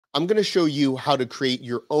I'm going to show you how to create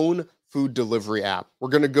your own food delivery app. We're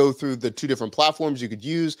going to go through the two different platforms you could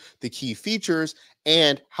use, the key features,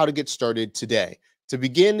 and how to get started today. To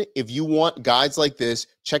begin, if you want guides like this,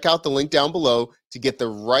 check out the link down below to get the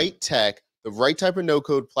right tech, the right type of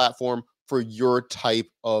no-code platform for your type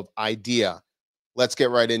of idea. Let's get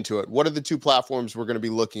right into it. What are the two platforms we're going to be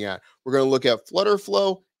looking at? We're going to look at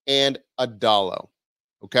Flutterflow and Adalo.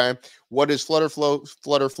 Okay. What is Flutterflow?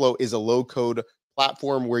 Flutterflow is a low-code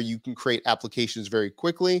platform where you can create applications very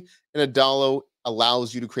quickly, and Adalo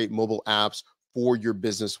allows you to create mobile apps for your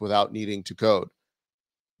business without needing to code.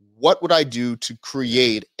 What would I do to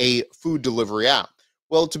create a food delivery app?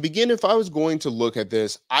 Well, to begin, if I was going to look at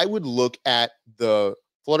this, I would look at the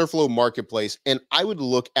Flutterflow marketplace and I would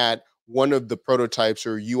look at one of the prototypes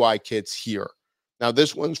or UI kits here. Now,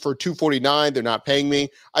 this one's for $249. They're not paying me.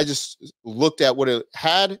 I just looked at what it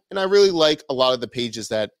had, and I really like a lot of the pages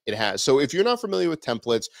that it has. So if you're not familiar with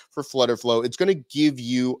templates for Flutterflow, it's going to give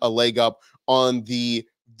you a leg up on the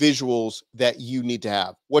visuals that you need to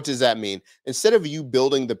have. What does that mean? Instead of you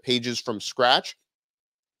building the pages from scratch,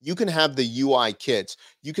 you can have the UI kits.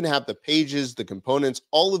 You can have the pages, the components,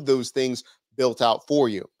 all of those things built out for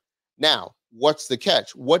you. Now, what's the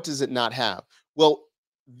catch? What does it not have? Well,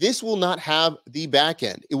 this will not have the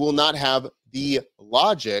backend. It will not have the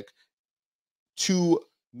logic to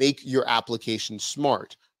make your application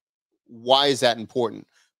smart. Why is that important?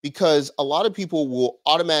 Because a lot of people will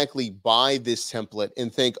automatically buy this template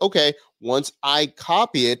and think, okay, once I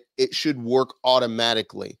copy it, it should work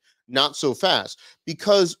automatically. Not so fast.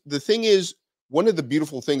 Because the thing is, one of the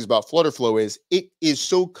beautiful things about Flutterflow is it is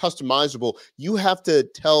so customizable. You have to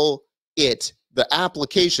tell it, the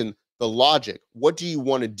application, the logic. What do you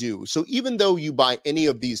want to do? So even though you buy any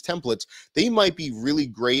of these templates, they might be really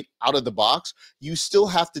great out of the box. You still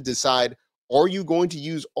have to decide, are you going to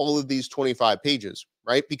use all of these 25 pages,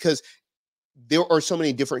 right? Because there are so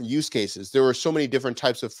many different use cases. There are so many different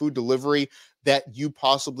types of food delivery that you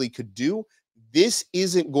possibly could do. This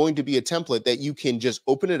isn't going to be a template that you can just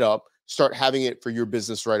open it up, start having it for your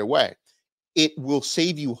business right away. It will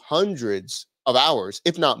save you hundreds of hours,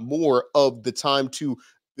 if not more, of the time to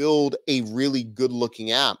build a really good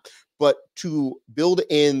looking app. But to build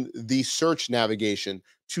in the search navigation,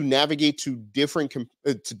 to navigate to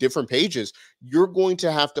different pages, you're going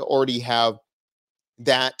to have to already have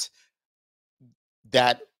that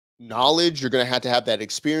that knowledge. You're going to have that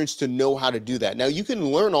experience to know how to do that. Now, you can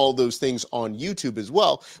learn all those things on YouTube as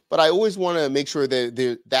well, but I always want to make sure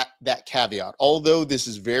that caveat. Although this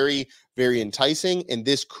is very, very enticing and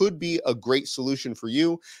this could be a great solution for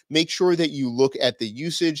you, make sure that you look at the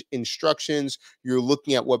usage instructions. You're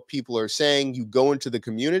looking at what people are saying. You go into the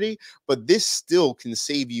community, but this still can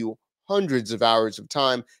save you hundreds of hours of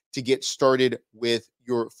time to get started with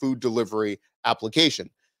your food delivery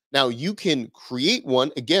application. Now, you can create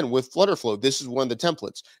one, again, with Flutterflow. This is one of the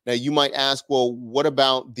templates. Now, you might ask, well, what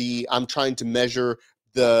about I'm trying to measure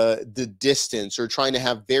the distance or trying to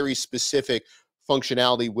have very specific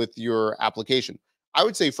functionality with your application? I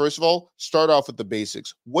would say, first of all, start off with the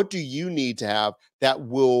basics. What do you need to have that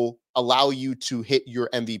will allow you to hit your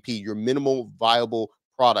MVP, your minimal viable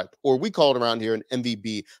product, or we call it around here an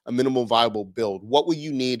MVP, a minimal viable build? What will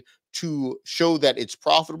you need to show that it's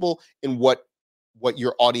profitable and what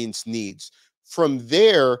your audience needs? From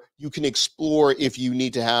there, you can explore if you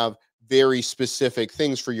need to have very specific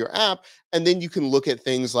things for your app. And then you can look at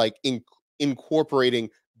things like incorporating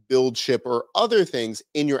build ship or other things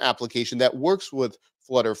in your application that works with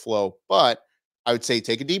Flutterflow. But I would say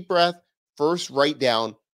take a deep breath. First, write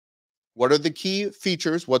down what are the key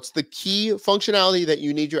features, what's the key functionality that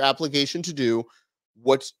you need your application to do,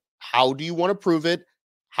 how do you want to prove it,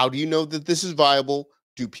 how do you know that this is viable,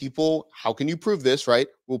 how can you prove this, right?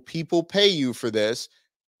 Will people pay you for this?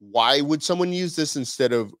 Why would someone use this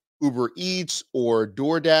instead of Uber Eats or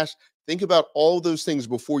DoorDash? Think about all those things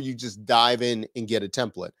before you just dive in and get a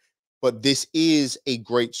template. But this is a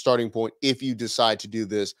great starting point if you decide to do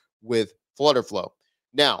this with Flutterflow.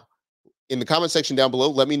 Now, in the comment section down below,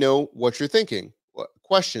 let me know what you're thinking,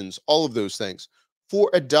 questions, all of those things.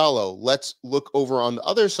 For Adalo, let's look over on the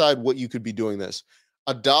other side what you could be doing this.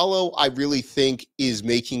 Adalo, I really think, is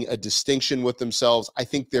making a distinction with themselves. I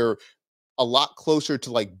think they're a lot closer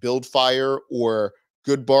to like Buildfire or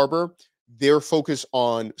Good Barber. They're focused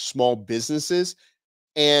on small businesses,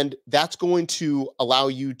 and that's going to allow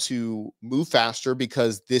you to move faster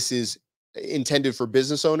because this is intended for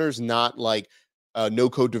business owners, not like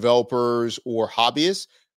no-code developers or hobbyists.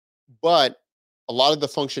 But a lot of the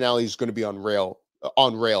functionality is going to be on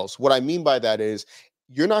Rails. What I mean by that is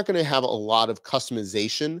you're not going to have a lot of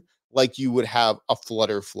customization like you would have a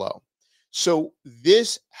Flutter flow. So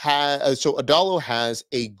Adalo has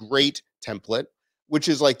a great template, which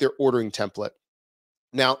is like their ordering template.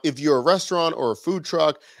 Now, if you're a restaurant or a food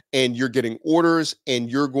truck and you're getting orders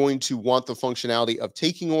and you're going to want the functionality of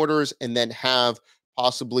taking orders and then have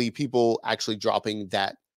possibly people actually dropping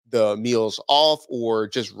the meals off or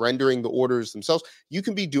just rendering the orders themselves, you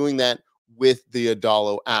can be doing that with the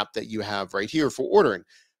Adalo app that you have right here for ordering.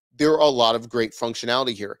 There are a lot of great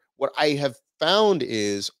functionality here. What I have found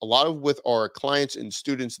is a lot of with our clients and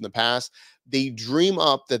students in the past, they dream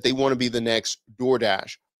up that they want to be the next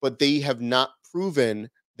DoorDash, but they have not proven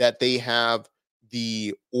that they have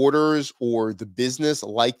the orders or the business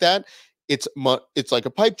like that. It's like a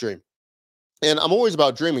pipe dream. And I'm always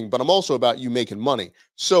about dreaming, but I'm also about you making money.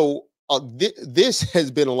 So this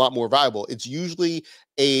has been a lot more viable. It's usually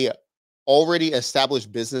a already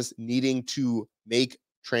established business needing to make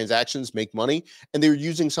transactions, make money, and they're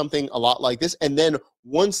using something a lot like this. And then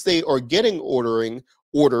once they are getting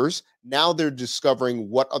orders, now they're discovering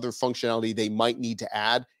what other functionality they might need to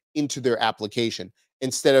add into their application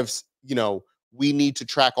instead of, we need to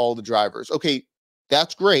track all the drivers. Okay,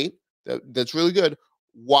 that's great. That's really good.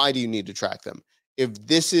 Why do you need to track them? If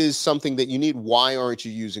this is something that you need, why aren't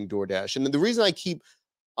you using DoorDash? And the reason I keep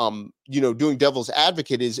doing devil's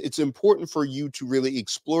advocate is it's important for you to really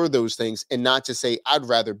explore those things and not to say, I'd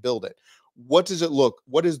rather build it. What does it look?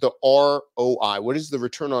 What is the ROI? What is the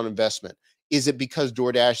return on investment? Is it because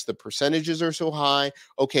DoorDash, the percentages are so high?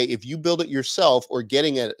 Okay, if you build it yourself or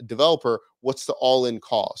getting a developer, what's the all-in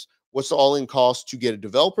cost? What's the all-in cost to get a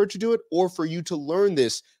developer to do it or for you to learn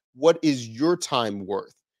this? What is your time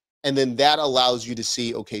worth? And then that allows you to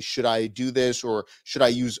see, okay, should I do this or should I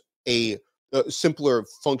use a simpler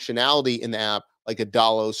functionality in the app like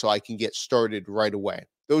Adalo so I can get started right away?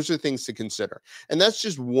 Those are things to consider. And that's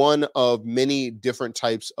just one of many different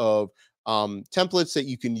types of templates that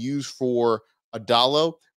you can use for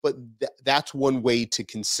Adalo, but that's one way to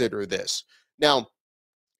consider this. Now,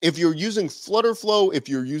 if you're using Flutterflow, if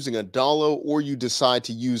you're using Adalo, or you decide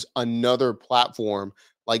to use another platform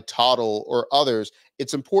like Toddle or others,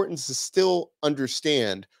 it's important to still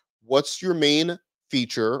understand what's your main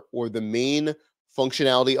feature or the main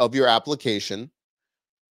functionality of your application.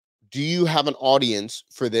 Do you have an audience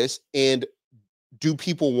for this? And do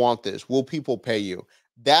people want this? Will people pay you?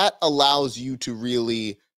 That allows you to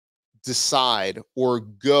really decide or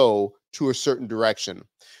go to a certain direction.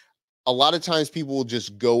 A lot of times people will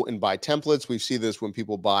just go and buy templates. We see this when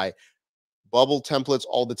people buy bubble templates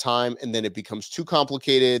all the time, and then it becomes too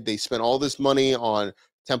complicated. They spend all this money on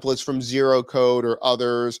templates from Zero Code or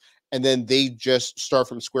others, and then they just start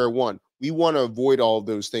from square one. We want to avoid all of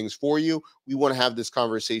those things for you. We want to have this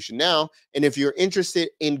conversation now. And if you're interested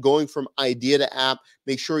in going from idea to app,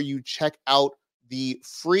 make sure you check out the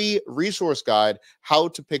free resource guide, how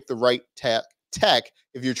to pick the right tech.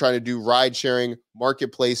 If you're trying to do ride sharing,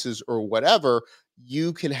 marketplaces, or whatever,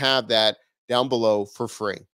 you can have that down below for free.